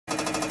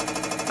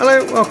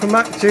Hello, welcome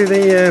back to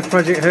the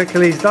Project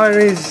Hercules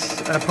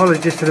Diaries.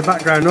 Apologies for the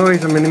background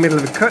noise, I'm in the middle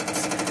of a cut.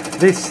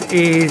 This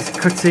is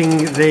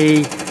cutting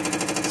the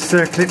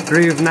circlip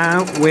groove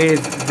now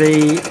with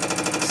the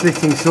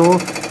slitting saw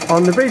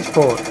on the bridge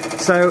board.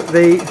 So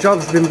the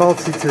job's been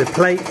bolted to the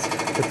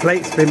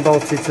plate's been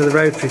bolted to the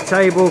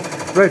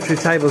rotary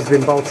table's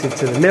been bolted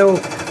to the mill,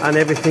 and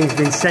everything's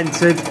been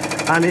centered.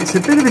 And it's a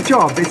bit of a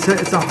job,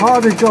 it's a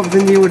harder job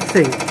than you would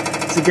think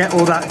to get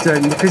all that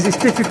done, because it's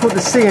difficult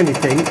to see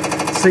anything.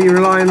 So you're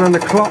relying on the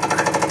clock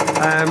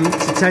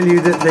to tell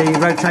you that the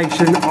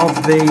rotation of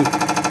the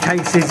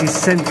cases is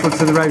central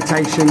to the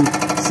rotation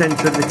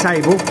centre of the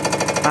table.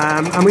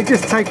 And we've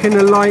just taken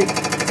a light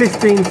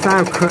 15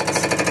 thou cut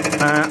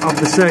of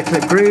the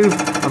circlip groove.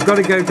 I've got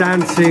to go down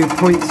to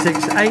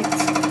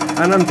 0.68,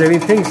 and I'm doing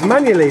things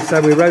manually.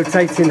 So we're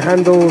rotating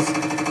handles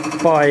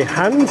by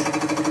hand,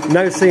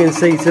 no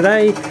CNC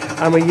today,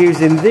 and we're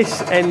using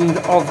this end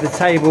of the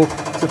table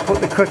to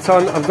put the cut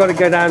on. I've got to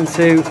go down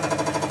to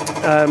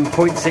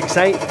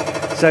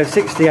 0.68, so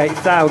 68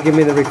 thou give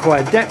me the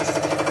required depth,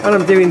 and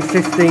I'm doing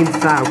 15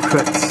 thou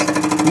cuts.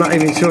 I'm not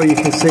even sure you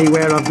can see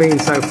where I've been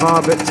so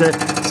far, but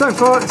so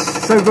far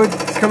it's so good,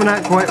 it's coming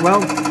out quite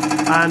well,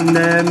 and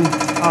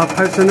I'll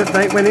post an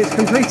update when it's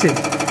completed.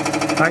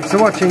 Thanks for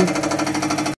watching.